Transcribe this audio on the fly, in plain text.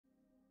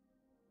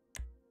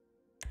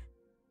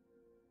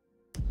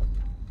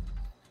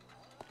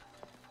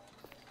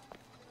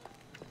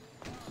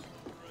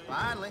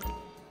Finally.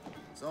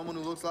 Someone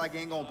who looks like he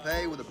ain't gonna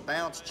pay with a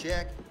bounce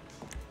check.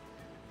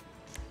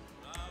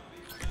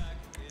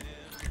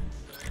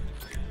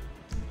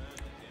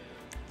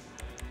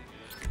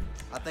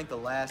 I think the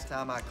last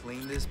time I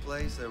cleaned this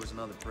place, there was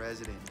another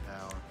president in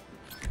power.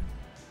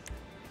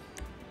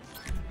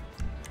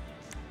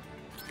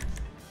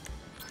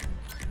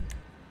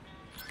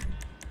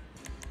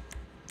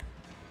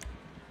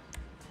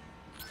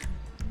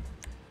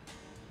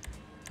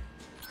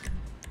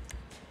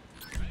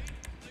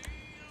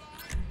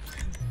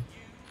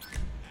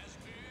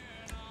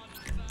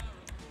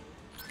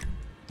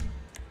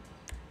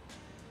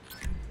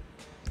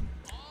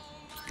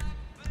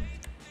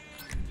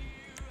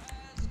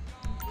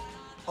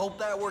 Hope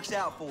that works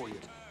out for you.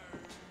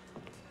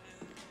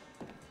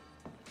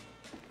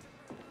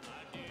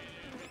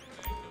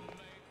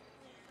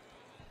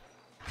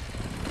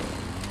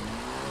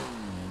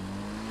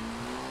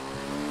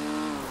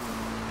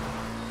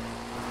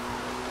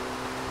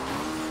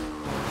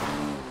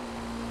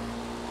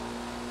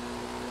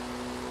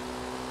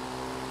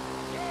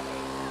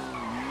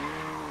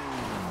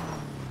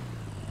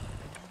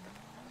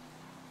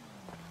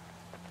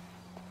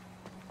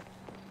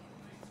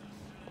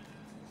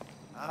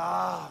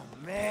 Oh,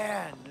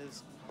 man,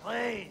 this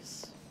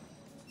place.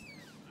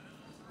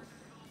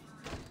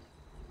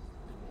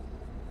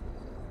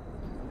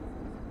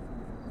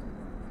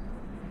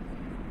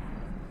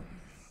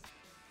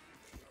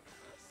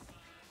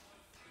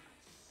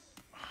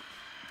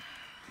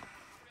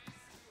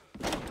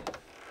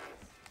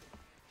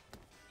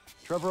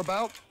 Trevor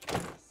about?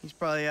 He's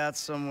probably out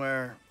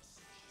somewhere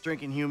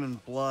drinking human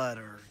blood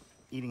or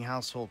eating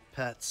household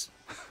pets.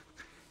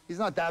 He's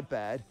not that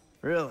bad.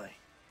 Really?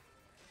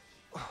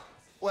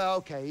 Well,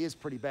 okay, he is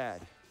pretty bad.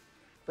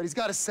 But he's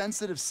got a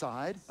sensitive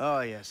side.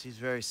 Oh, yes, he's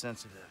very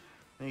sensitive.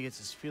 When he gets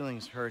his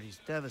feelings hurt, he's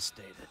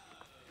devastated.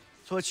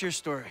 So what's your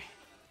story?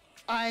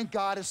 I ain't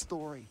got a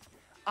story.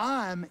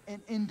 I'm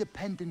an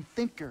independent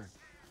thinker,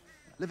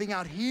 living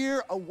out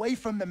here away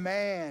from the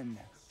man.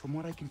 From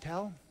what I can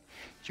tell,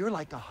 you're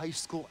like a high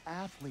school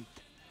athlete,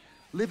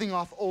 living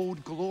off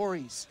old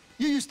glories.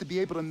 You used to be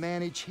able to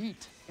manage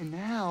heat, and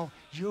now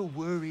you're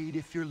worried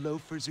if your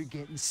loafers are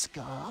getting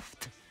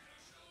scuffed.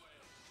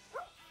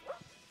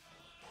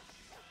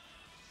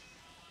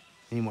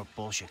 Any more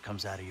bullshit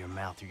comes out of your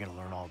mouth, you're gonna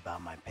learn all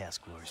about my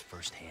past glories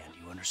firsthand.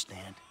 You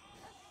understand?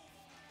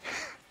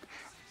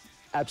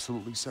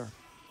 Absolutely, sir.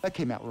 That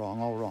came out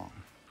wrong, all wrong.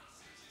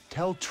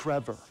 Tell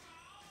Trevor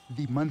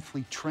the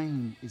monthly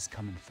train is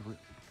coming through.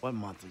 What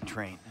monthly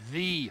train?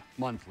 The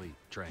monthly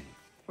train.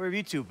 Where have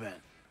you two been?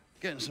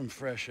 Getting some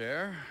fresh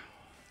air.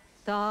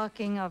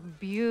 Talking of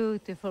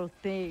beautiful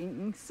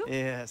things.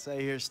 Yes,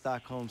 I hear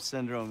Stockholm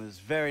Syndrome is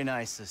very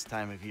nice this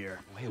time of year.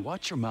 Oh, hey,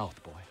 watch your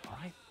mouth, boy, all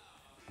right?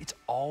 It's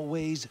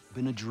always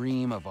been a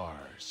dream of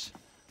ours.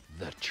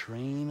 The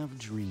train of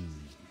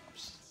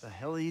dreams. The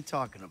hell are you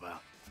talking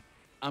about?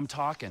 I'm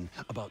talking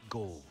about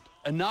gold.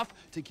 Enough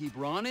to keep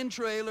Ron in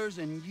trailers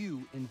and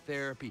you in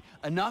therapy.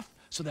 Enough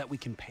so that we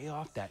can pay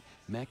off that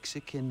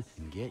Mexican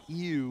and get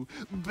you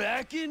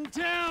back in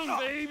town,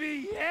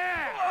 baby!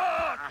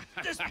 Yeah!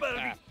 This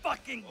better be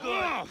fucking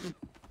good!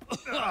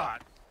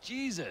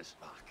 Jesus.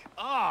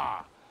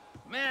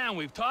 Man,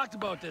 we've talked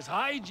about this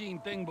hygiene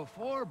thing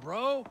before,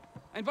 bro.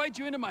 I invite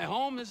you into my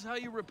home, this is how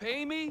you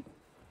repay me?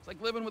 It's like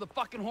living with a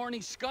fucking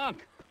horny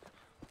skunk.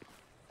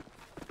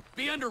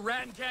 Be under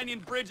Raton Canyon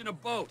Bridge in a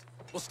boat.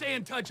 We'll stay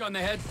in touch on the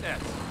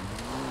headsets.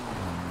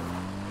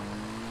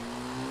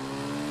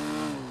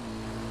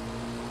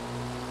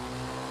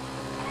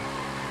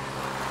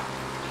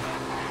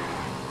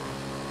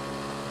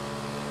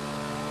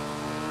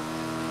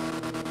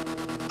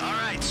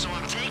 Alright, so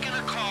I'm taking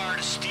a car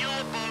to steal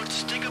a boat,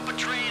 stick up a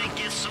train, and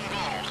get some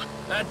gold.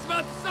 That's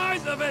about the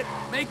size of it.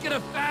 Make it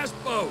a fast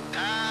boat. The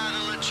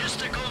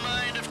logistical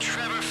mind of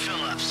Trevor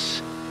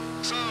Phillips.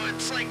 So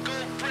it's like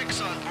gold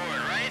bricks on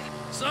board, right?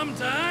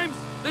 Sometimes.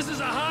 This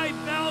is a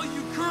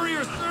high-value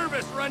courier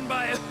service run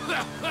by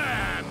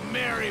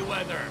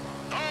Merryweather.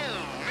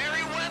 Oh,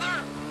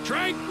 Merryweather?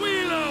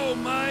 Tranquilo,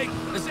 Mike.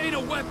 This ain't a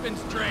weapons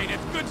train.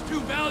 It's goods too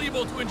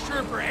valuable to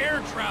insure for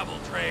air travel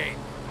trade.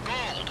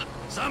 Gold.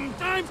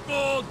 Sometimes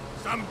gold,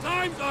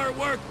 sometimes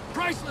artwork,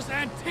 priceless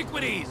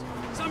antiquities.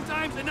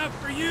 Sometimes enough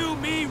for you,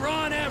 me,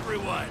 Ron,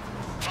 everyone.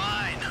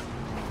 Fine.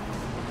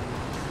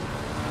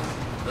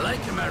 Like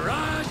a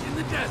mirage in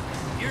the desert.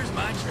 Here's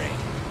my train.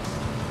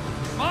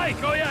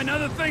 Mike, oh yeah,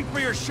 another thing for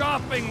your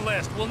shopping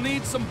list. We'll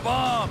need some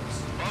bombs.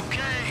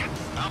 Okay.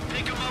 I'll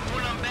pick them up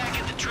when I'm back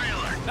at the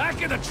trailer.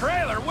 Back at the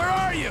trailer? Where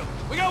are you?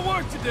 We got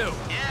work to do.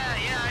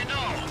 Yeah, I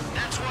know.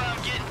 That's why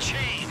I'm getting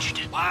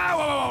changed.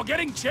 Wow,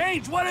 getting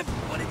changed? What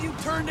have you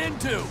turned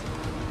into?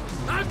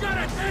 I've got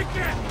a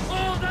ticket!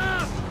 Hold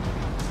up!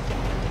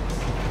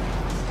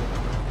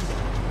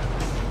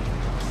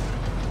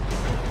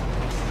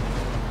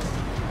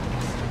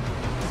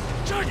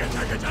 Chugga,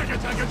 chugga, chugga,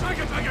 chugga,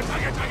 chugga, chugga,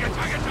 chugga, chugga,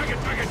 chugga, chugga,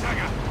 chugga,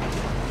 chugga.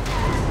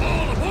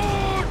 All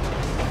aboard!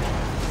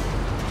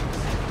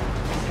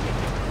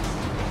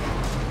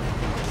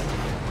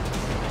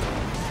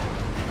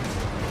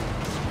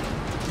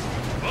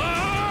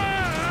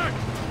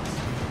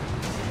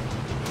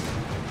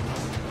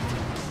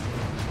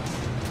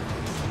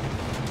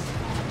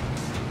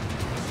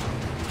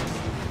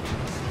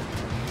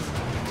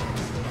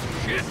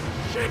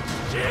 shit,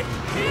 shit!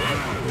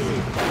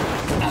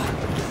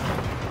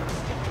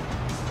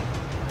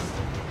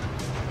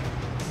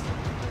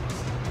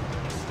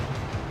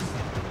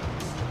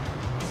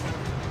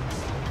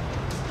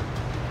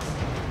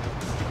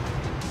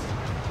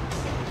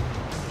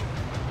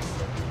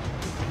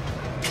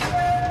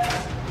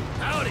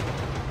 Howdy!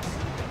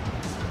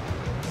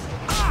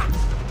 Ah!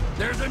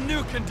 There's a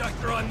new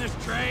conductor on this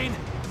train.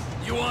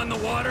 You on the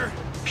water?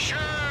 Sure,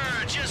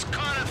 just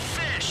caught a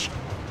fish.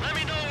 Let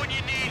me know when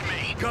you need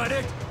me. Got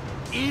it?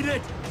 Eat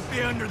it?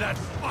 Be under that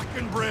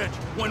fucking bridge.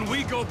 When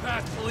we go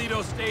past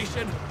Toledo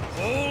Station,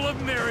 whole of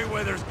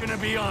Merryweather's gonna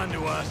be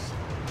onto us.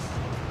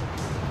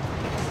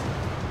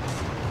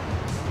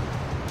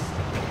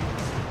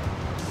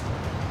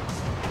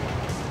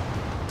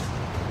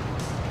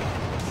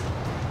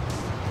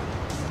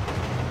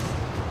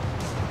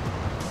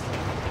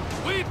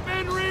 We've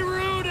been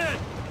rerouted!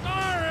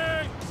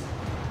 Sorry!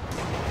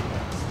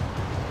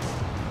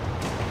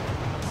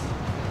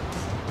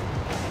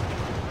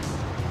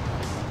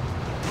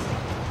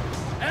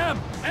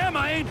 Em,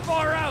 I ain't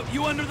far out.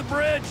 You under the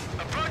bridge?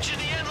 Approaching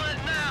the inlet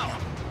now.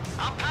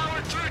 I'll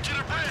power through to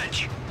the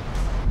bridge.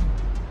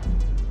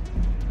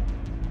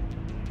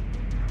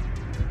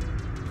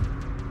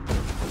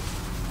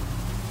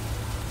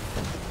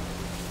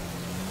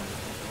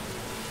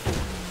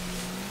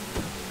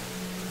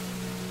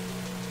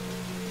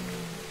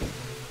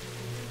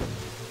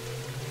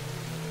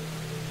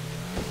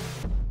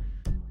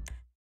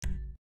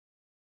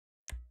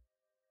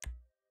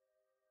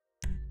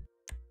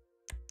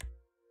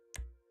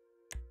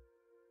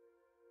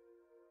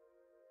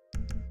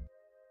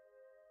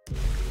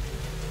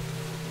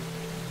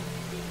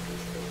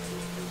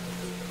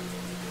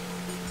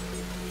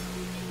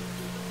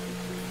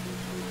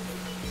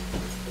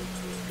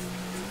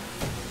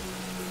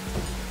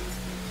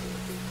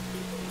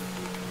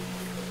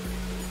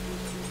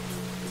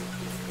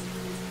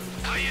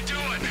 How you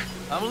doing?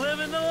 I'm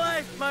living the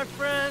life, my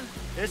friend.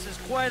 This is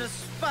quite a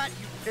spot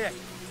you picked.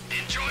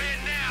 Enjoy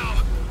it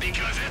now,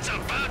 because it's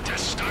about to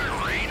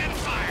start raining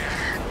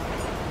fire.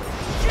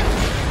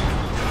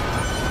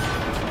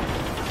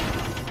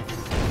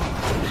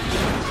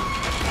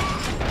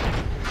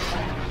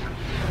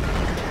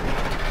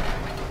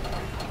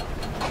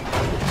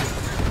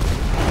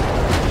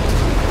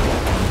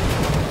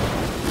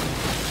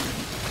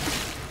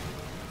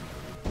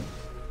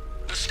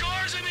 The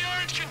score's in the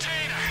orange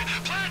container.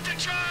 Plant the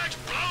charge,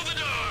 blow the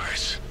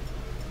doors.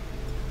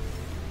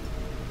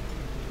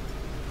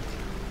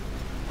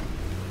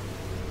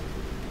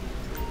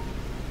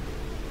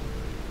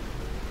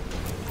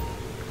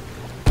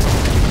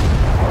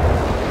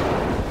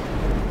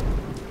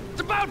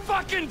 It's about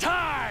fucking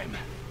time!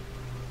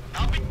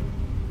 I'll be...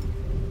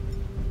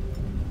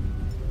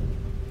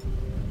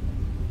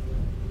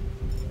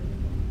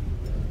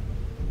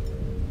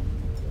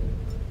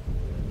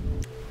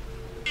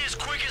 as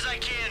quick as I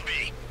can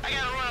be. I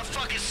gotta run a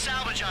fucking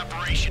salvage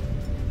operation.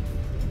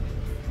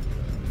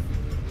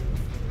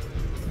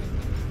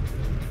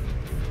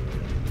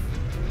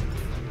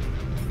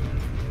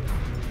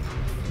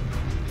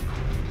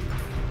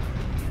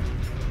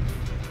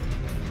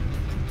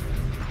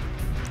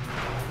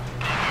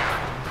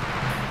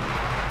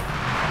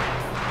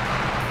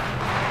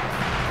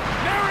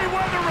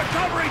 Merryweather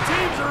recovery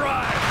teams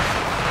arrived!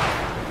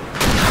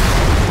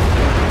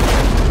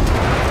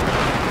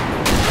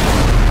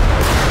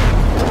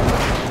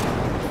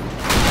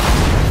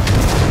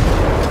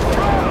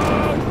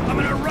 I'm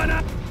gonna run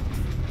out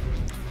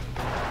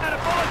of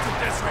bullets at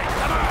this rate.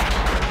 Come on!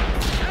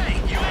 Hey,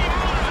 you ain't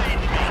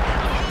motivating me.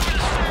 I'm moving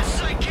as fast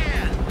as I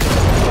can.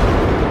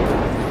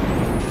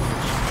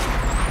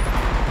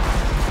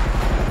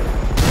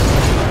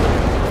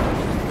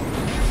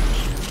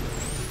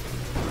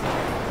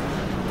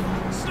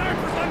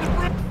 Snipers on the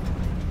bridge!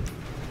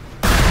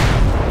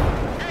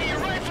 Hey, your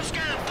rifle's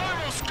got a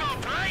thermal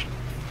scope, right?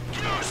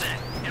 Use it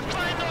and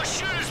find those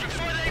shooters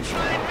before they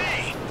find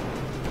me.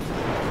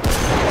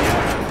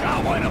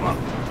 Got one of them!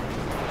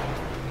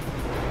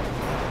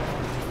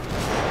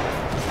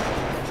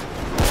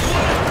 You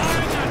wanna die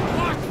in that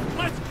box?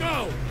 Let's go!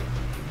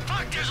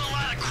 Fuck, there's a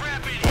lot of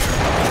crap in here.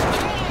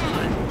 Hold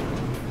on.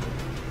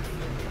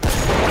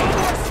 No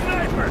more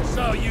snipers,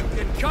 so you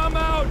can come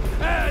out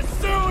as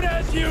soon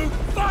as you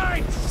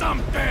find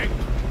something!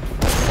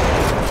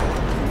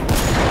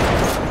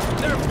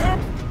 They're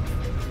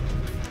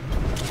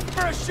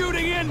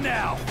parachuting in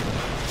now!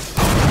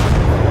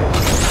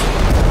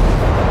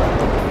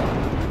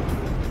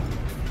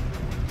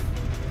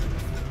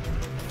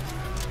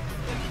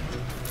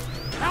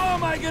 How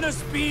am I gonna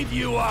speed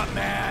you up,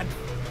 man?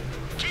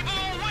 Keep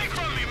them away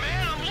from me,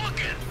 man. I'm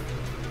looking.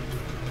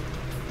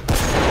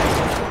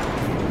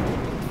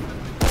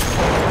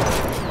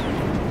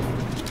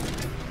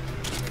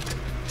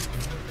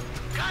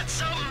 Got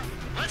something.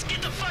 Let's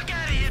get the fuck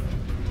out of here.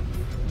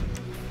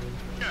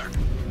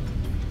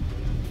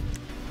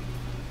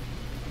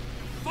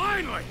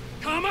 Finally!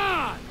 Come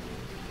on!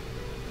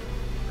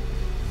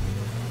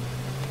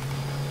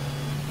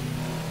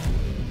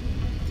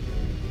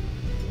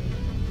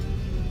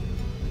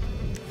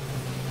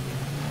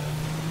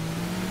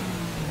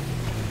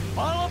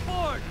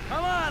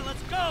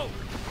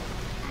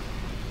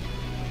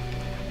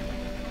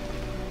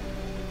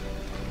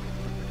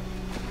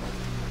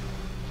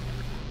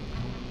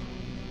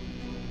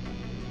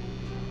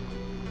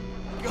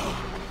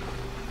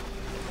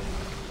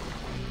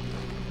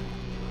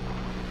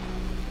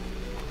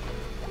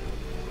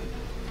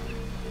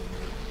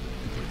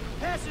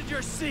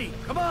 their seat.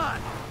 Come on.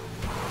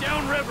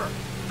 Downriver.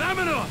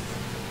 Vámonos.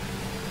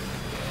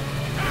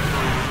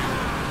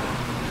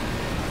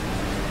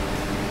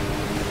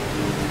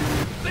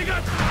 They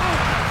got...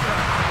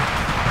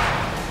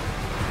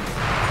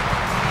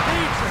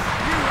 Nature.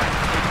 You're right.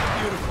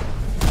 Beautiful.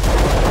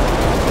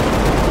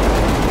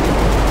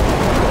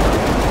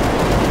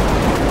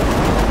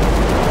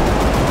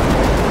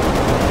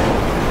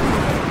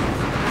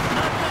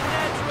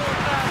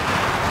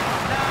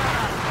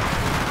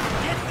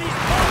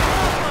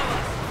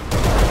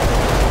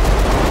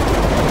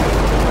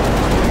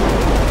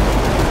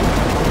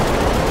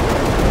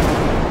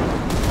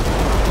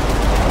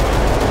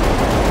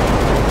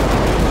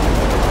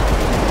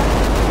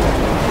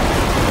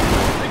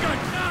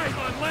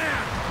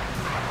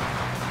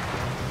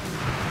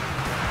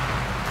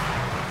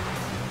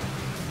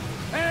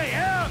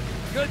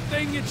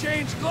 You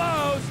changed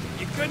clothes.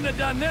 You couldn't have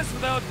done this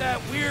without that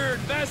weird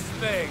vest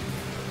thing.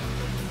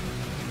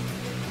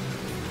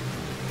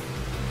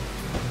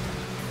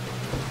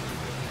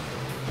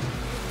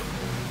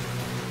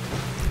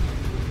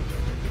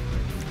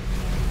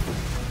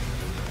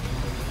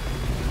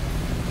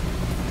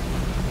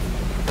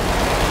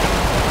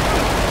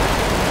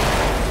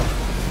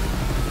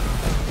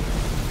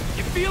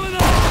 You feeling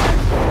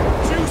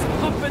alive? Juice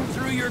pumping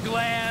through your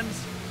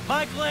glands?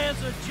 My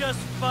glands are just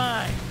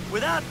fine.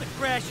 Without the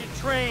crashing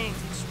trains,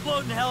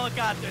 exploding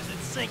helicopters, and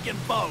sinking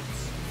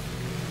boats.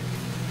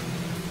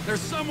 There's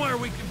somewhere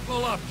we can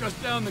pull up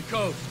just down the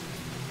coast.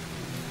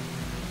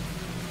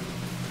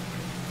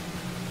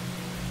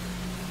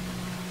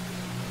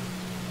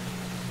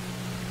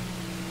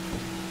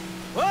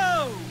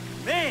 Whoa!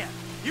 Man,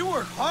 you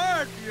work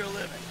hard for your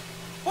living.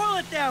 Boil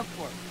it down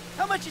for me.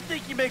 How much you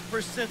think you make for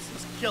a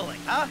senseless killing,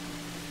 huh?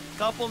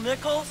 Couple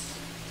nickels?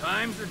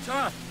 Times are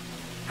tough.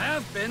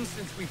 Have been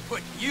since we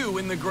put you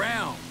in the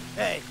ground.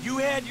 Hey, you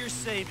had your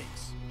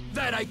savings.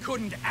 That I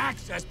couldn't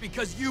access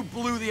because you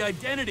blew the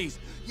identities.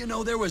 You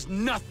know, there was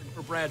nothing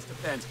for Brad's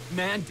defense.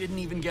 Man didn't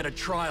even get a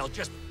trial,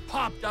 just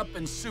popped up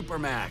in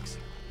Supermax.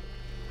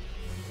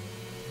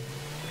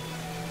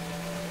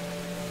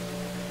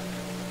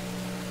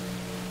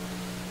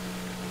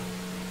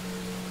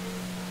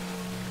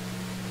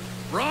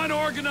 Ron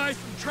organized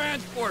some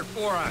transport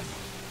for us.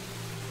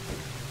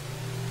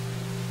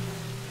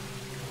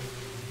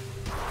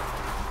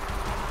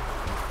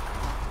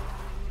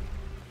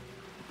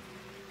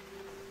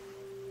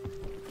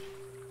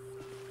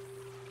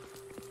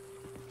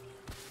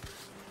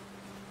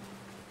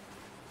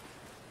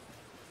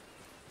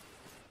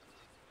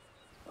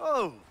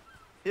 Oh,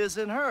 his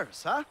and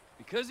hers, huh?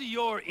 Because of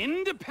your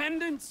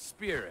independent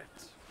spirit.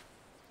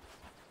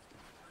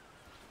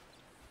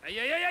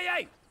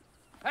 Hey!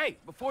 Hey,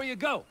 before you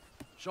go,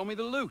 show me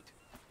the loot.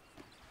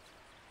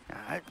 All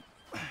right.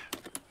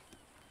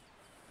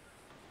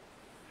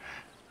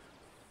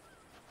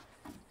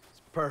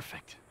 It's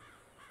perfect.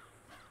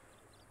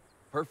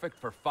 Perfect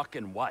for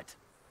fucking what?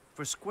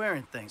 For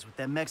squaring things with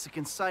that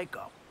Mexican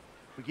psycho.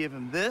 We give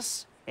him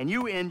this, and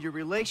you end your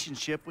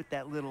relationship with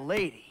that little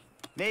lady.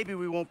 Maybe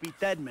we won't be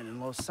deadmen in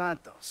Los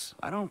Santos.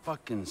 I don't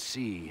fucking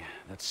see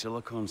that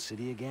Silicon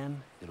City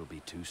again. It'll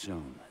be too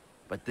soon.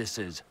 But this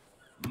is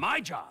my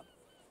job,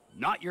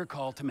 not your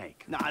call to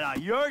make. Nah,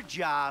 your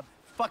job,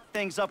 fuck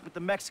things up with the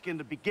Mexican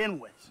to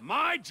begin with.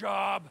 My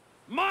job,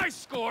 my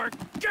score,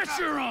 get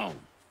your own!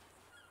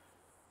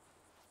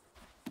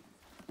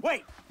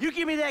 Wait, you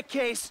give me that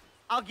case,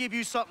 I'll give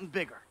you something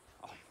bigger.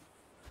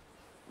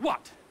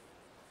 What?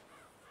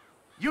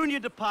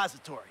 Union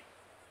Depository.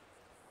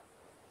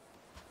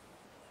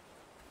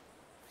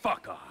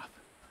 Fuck off.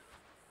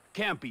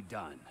 Can't be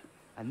done.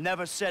 I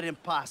never said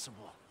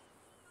impossible.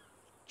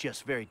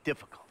 Just very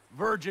difficult.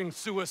 Verging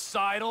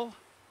suicidal?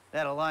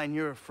 That a line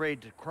you're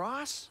afraid to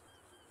cross?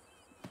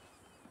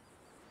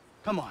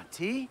 Come on,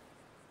 T.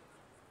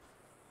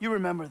 You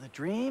remember the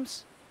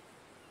dreams?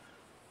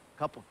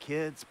 Couple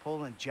kids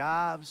pulling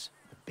jobs,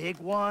 the big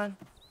one.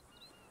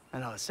 I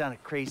know it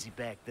sounded crazy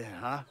back then,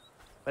 huh?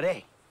 But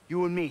hey,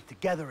 you and me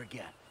together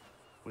again.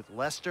 With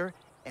Lester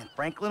and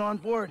Franklin on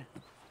board.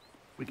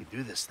 We can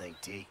do this thing,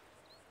 T.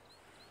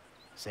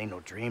 This ain't no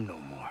dream no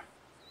more.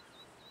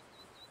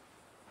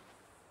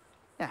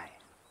 Yeah.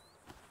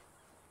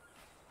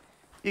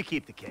 You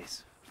keep the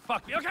case.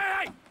 Fuck me. Okay,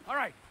 hey! All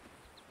right.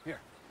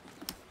 Here.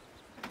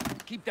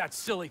 Keep that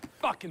silly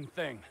fucking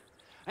thing.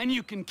 And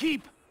you can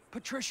keep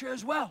Patricia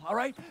as well, all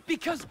right?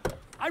 Because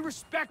I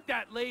respect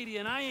that lady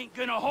and I ain't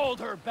gonna hold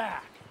her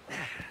back.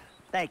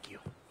 Thank you.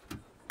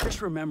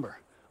 Just remember,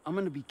 I'm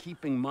gonna be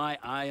keeping my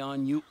eye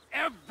on you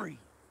every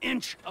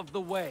inch of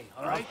the way,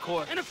 all right? Of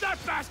course. And if that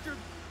bastard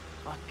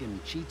fucking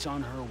cheats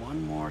on her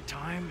one more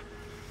time,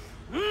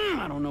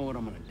 I don't know what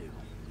I'm gonna do.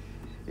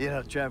 You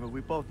know, Trevor,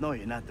 we both know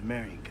you're not the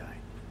marrying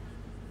kind.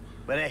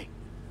 But hey,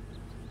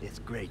 it's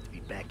great to be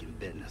back in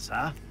business,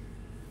 huh?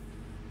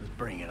 Let's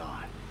bring it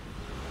on.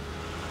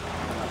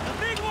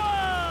 The big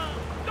one!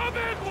 The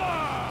big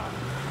one!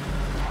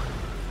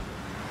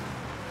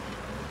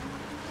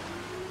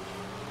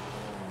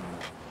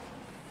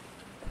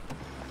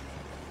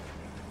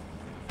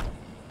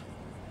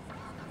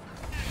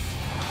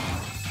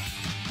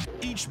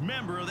 each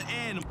member of the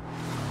animal.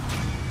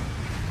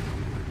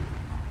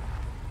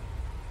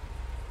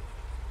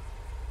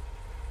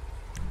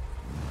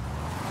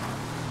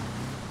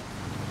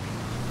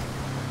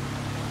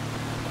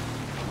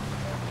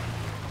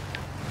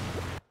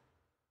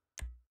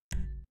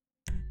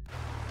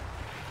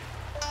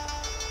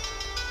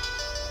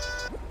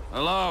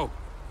 Hello?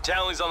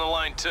 Townley's on the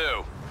line,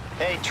 too.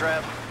 Hey,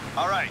 Trev.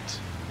 All right.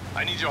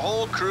 I need your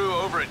whole crew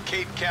over at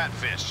Cape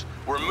Catfish.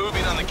 We're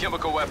moving on the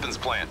chemical weapons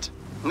plant.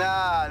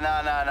 Nah.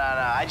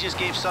 I just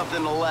gave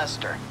something to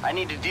Lester. I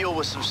need to deal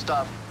with some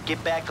stuff.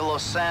 Get back to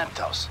Los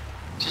Santos.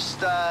 Just,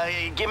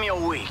 give me a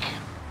week.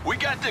 We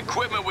got the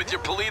equipment with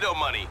your Polito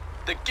money.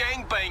 The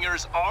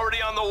gangbanger's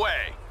already on the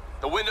way.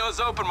 The window's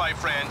open, my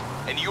friend,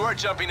 and you are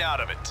jumping out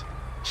of it.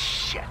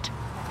 Shit.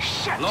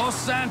 Los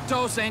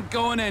Santos ain't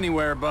going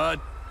anywhere,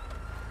 bud.